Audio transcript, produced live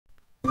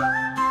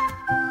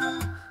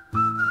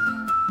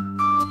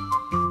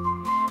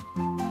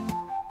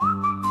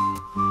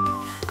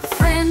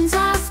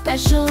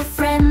special,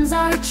 friends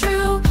are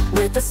true.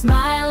 With a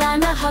smile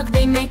and a hug,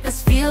 they make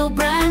us feel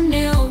brand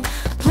new.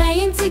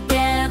 Playing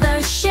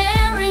together,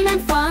 sharing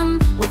and fun.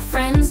 With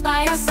friends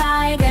by our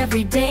side,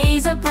 every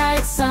day's a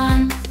bright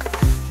sun.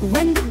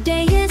 When the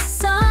day is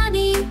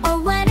sunny or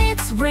when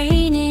it's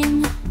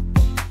raining,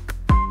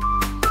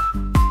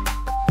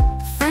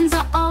 friends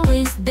are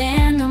always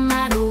there no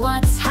matter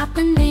what's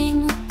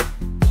happening.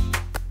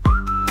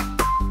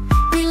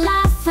 We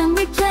laugh and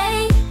we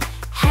play,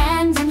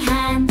 hand in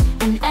hand.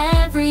 In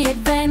every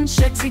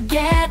adventure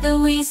together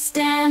we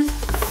stand.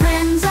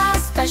 Friends are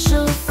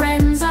special,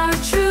 friends are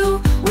true.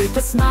 With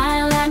a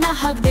smile and a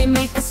hug, they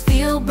make us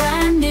feel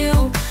brand new.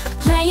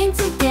 Playing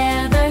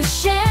together,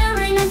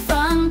 sharing and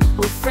fun.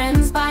 With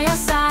friends by our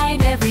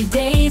side, every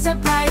day's a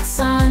bright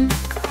sun.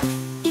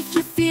 If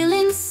you're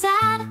feeling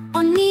sad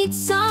or need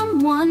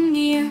someone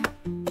near,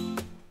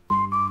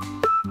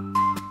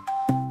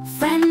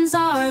 friends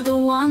are the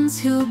ones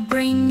who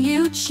bring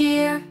you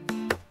cheer.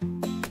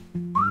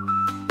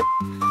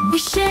 We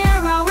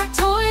share our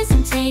toys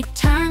and take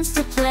turns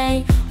to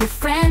play. With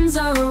friends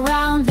are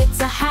around,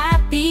 it's a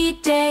happy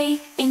day.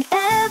 In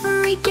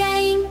every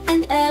game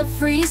and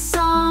every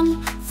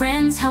song,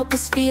 friends help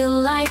us feel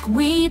like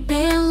we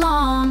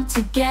belong.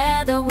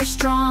 Together we're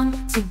strong,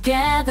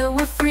 together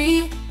we're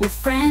free. With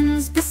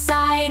friends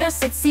beside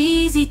us, it's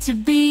easy to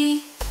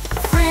be.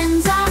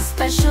 Friends are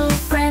special,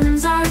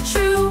 friends are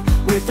true.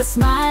 With a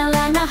smile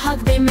and a hug,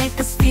 they make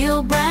us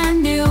feel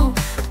brand new.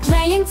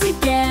 Playing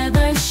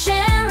together,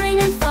 sharing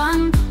and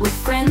fun. With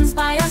friends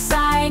by our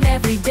side,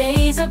 every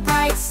day's a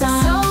bright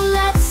sun. So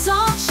let's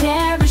all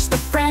cherish the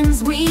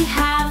friends we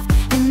have.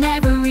 In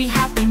every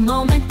happy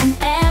moment and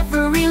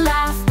every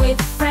laugh. With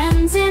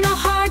friends in our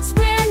hearts,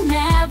 we're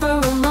never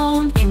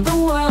alone. In the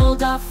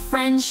world of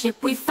friendship,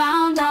 we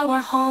found our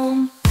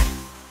home.